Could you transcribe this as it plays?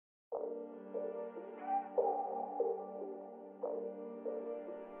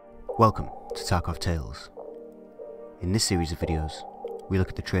Welcome to Tarkov Tales. In this series of videos, we look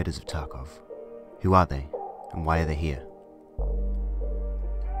at the traders of Tarkov. Who are they, and why are they here?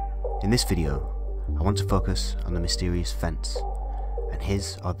 In this video, I want to focus on the mysterious Fence, and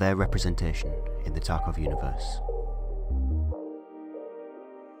his or their representation in the Tarkov universe.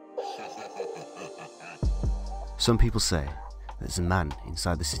 Some people say that there's a man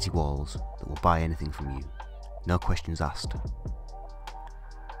inside the city walls that will buy anything from you, no questions asked.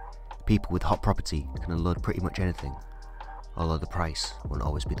 People with hot property can unload pretty much anything, although the price won't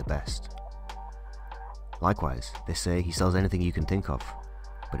always be the best. Likewise, they say he sells anything you can think of,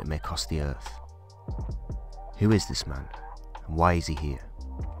 but it may cost the earth. Who is this man, and why is he here?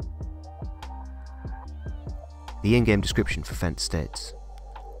 The in-game description for Fence states,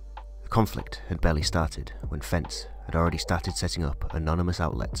 the conflict had barely started when Fence had already started setting up anonymous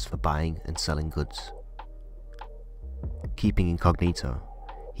outlets for buying and selling goods. Keeping incognito,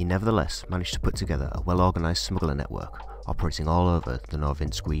 he nevertheless managed to put together a well-organised smuggler network operating all over the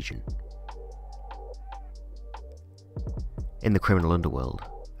Norvinsk region. In the criminal underworld,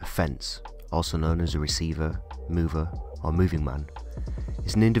 a Fence, also known as a receiver, mover, or moving man,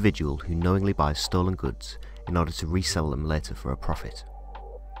 is an individual who knowingly buys stolen goods in order to resell them later for a profit.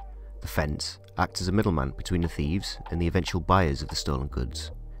 The Fence acts as a middleman between the thieves and the eventual buyers of the stolen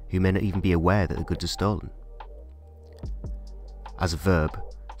goods, who may not even be aware that the goods are stolen. As a verb,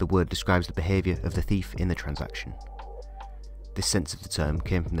 the word describes the behaviour of the thief in the transaction. This sense of the term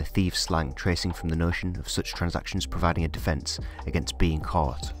came from the thieves' slang tracing from the notion of such transactions providing a defence against being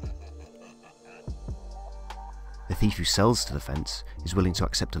caught. The thief who sells to the Fence is willing to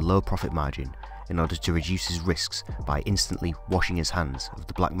accept a low profit margin in order to reduce his risks by instantly washing his hands of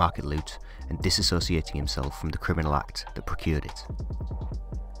the black market loot and disassociating himself from the criminal act that procured it.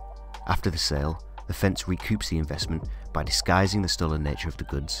 After the sale, the Fence recoups the investment by disguising the stolen nature of the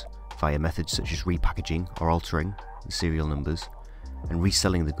goods via methods such as repackaging or altering the serial numbers, and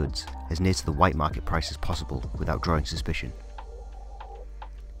reselling the goods as near to the white market price as possible without drawing suspicion.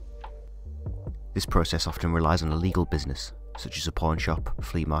 This process often relies on a legal business, such as a pawn shop,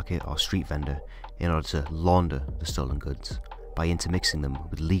 flea market or street vendor, in order to launder the stolen goods by intermixing them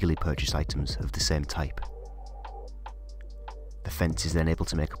with legally purchased items of the same type. The Fence is then able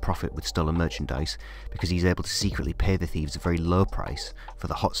to make a profit with stolen merchandise because he is able to secretly pay the thieves a very low price for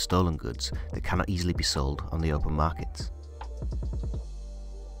the hot stolen goods that cannot easily be sold on the open market.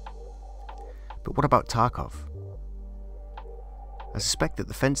 But what about Tarkov? I suspect that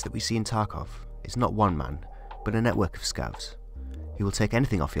the Fence that we see in Tarkov is not one man, but a network of scavs, who will take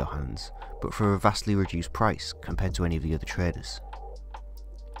anything off your hands, but for a vastly reduced price compared to any of the other traders.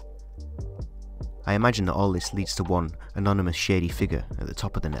 I imagine that all this leads to one anonymous shady figure at the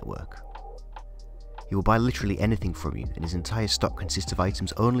top of the network. He will buy literally anything from you, and his entire stock consists of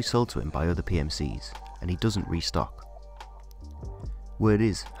items only sold to him by other PMCs, and he doesn't restock. Word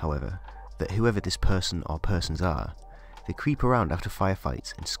is, however, that whoever this person or persons are, they creep around after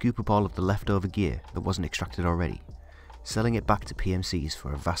firefights and scoop up all of the leftover gear that wasn't extracted already, selling it back to PMCs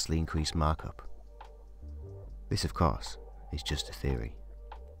for a vastly increased markup. This, of course, is just a theory.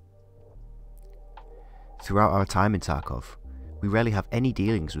 Throughout our time in Tarkov, we rarely have any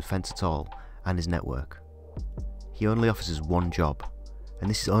dealings with Fence at all and his network. He only offers us one job, and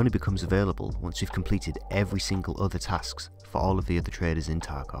this only becomes available once we've completed every single other tasks for all of the other traders in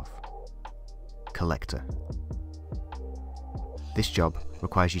Tarkov. Collector. This job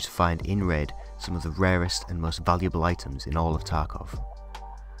requires you to find in raid some of the rarest and most valuable items in all of Tarkov.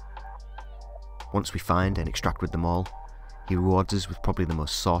 Once we find and extract with them all, he rewards us with probably the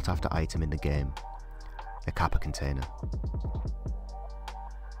most sought after item in the game, a Kappa container.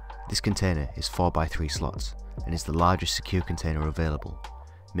 This container is 4x3 slots and is the largest secure container available,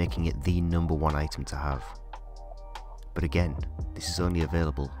 making it the #1 item to have. But again, this is only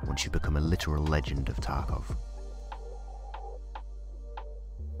available once you become a literal legend of Tarkov.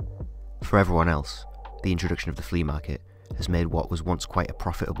 For everyone else, the introduction of the flea market has made what was once quite a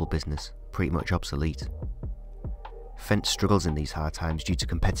profitable business pretty much obsolete. Fence struggles in these hard times due to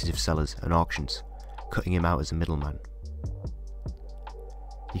competitive sellers and auctions, cutting him out as a middleman.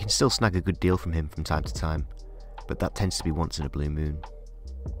 You can still snag a good deal from him from time to time, but that tends to be once in a blue moon.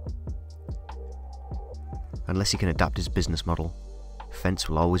 Unless he can adapt his business model, Fence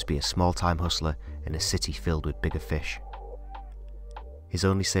will always be a small-time hustler in a city filled with bigger fish. His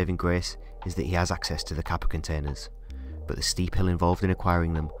only saving grace is that he has access to the Kappa containers, but the steep hill involved in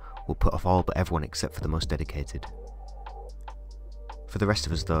acquiring them will put off all but everyone except for the most dedicated. For the rest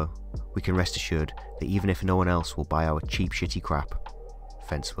of us though, we can rest assured that even if no one else will buy our cheap shitty crap,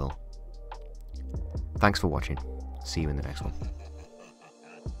 Fence will. Thanks for watching, see you in the next one.